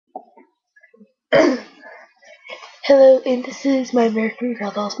Hello, and this is my American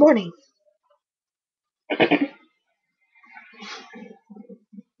Girl Dolls morning. Let's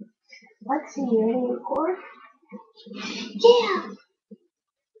see, you ready to record? Yeah!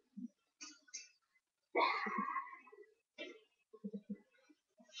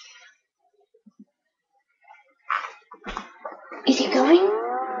 Is it going?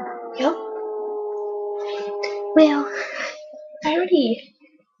 Yep. Well, I already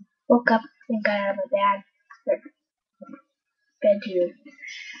woke up and got out of my bedroom,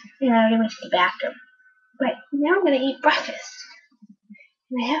 and I already went to the bathroom. But now I'm gonna eat breakfast.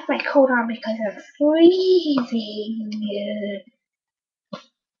 And I have my coat on because I'm freezing.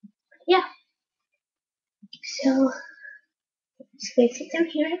 Yeah. So, just gonna sit down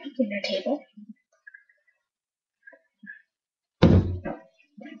here at the dinner table.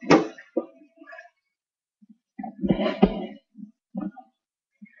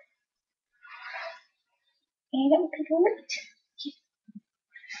 And I'm gonna eat.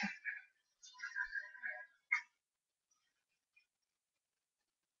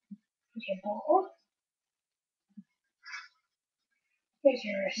 Here's your bowl. Here's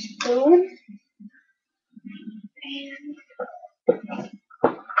your spoon. And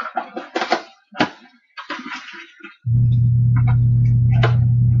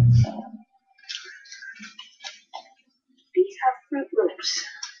these are Fruit Loops.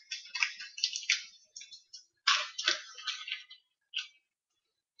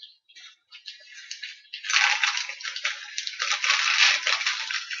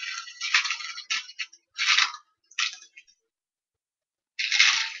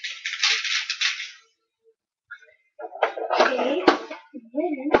 Okay, and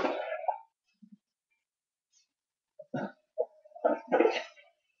then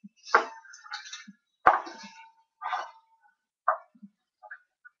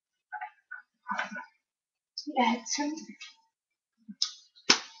add some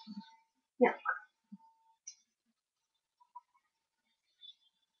milk.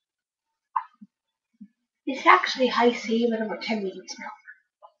 It's actually high C, but I'm pretending it's milk.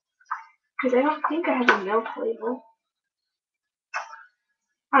 Because I don't think I have a milk label.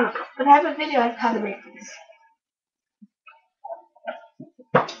 I don't know, but I have a video on how to make these.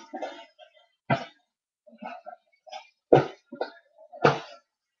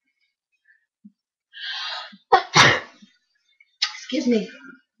 Excuse me.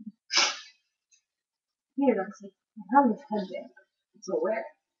 Here, let's see. How this headband? So where?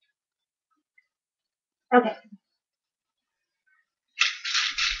 Okay.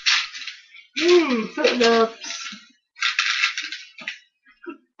 Fruit Loops.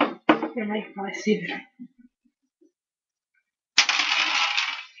 And I can probably see that.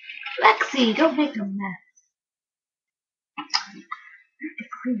 Lexy, don't make a mess. I have to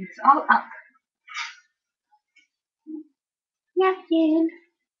clean this all up. Napkin.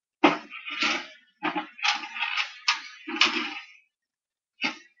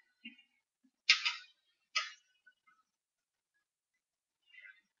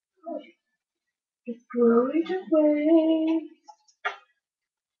 It's blowing away.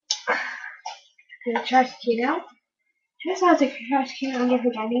 Get the trash can out. Just sounds like a trash can under her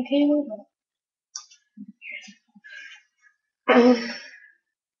dining table, but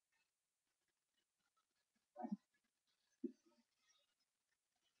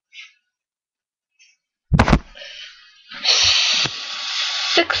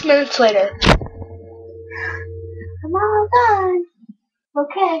 6 minutes later. I'm all done.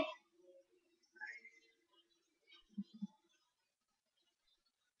 Okay.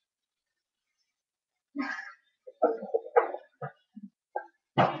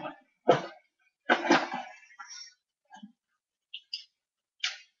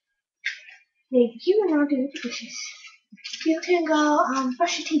 Thank you, and I'll do the dishes. You can go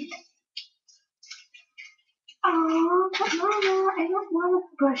brush your teeth. Oh, but Mama, I don't want to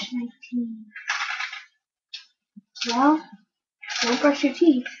brush my teeth. Well, don't brush your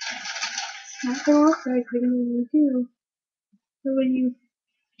teeth. It's not going to look very pretty when you do. Or when you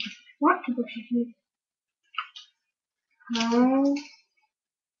want to brush your teeth. Oh,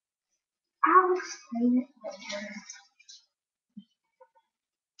 I'll explain it later.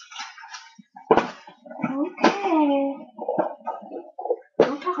 Okay.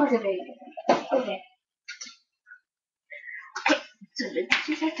 Don't talk like a baby. Okay. Okay, so the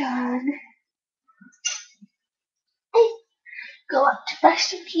dishes are done. Hey, go up to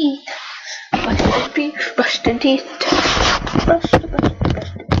brush your teeth. Brush your teeth, brush your teeth. Brush.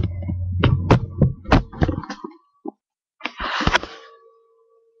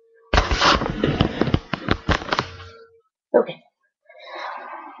 Okay.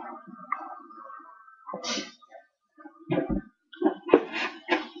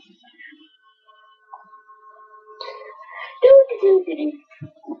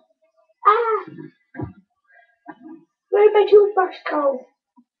 Ah, where did my toothbrush go?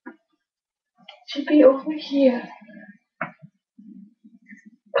 Should be over here.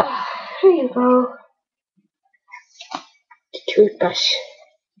 Here you go. The toothbrush.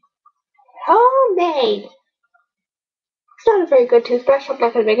 Homemade. It's not a very good toothbrush. I'm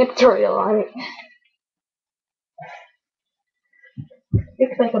not going to make a tutorial on it. You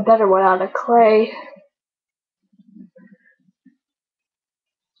can make a better one out of clay.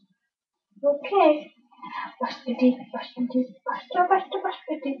 Okay. Brush the deep, brush the deep, brush the deep, brush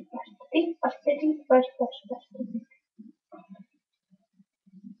the deep, brush the deep, brush the deep.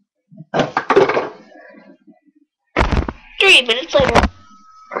 3 minutes later.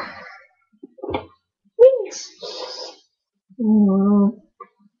 Wings.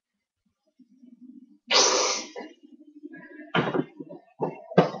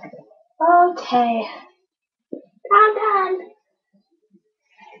 Okay. I'm done.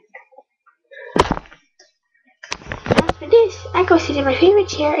 After this, I go sit in my favorite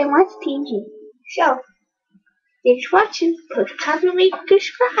chair and watch TV. So, thanks for watching. Please comment, rate, and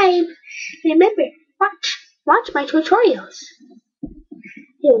subscribe. Remember, watch my tutorials.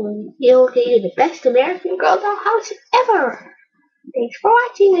 It will get you the best American Girl doll house ever. Thanks for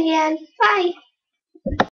watching again. Bye.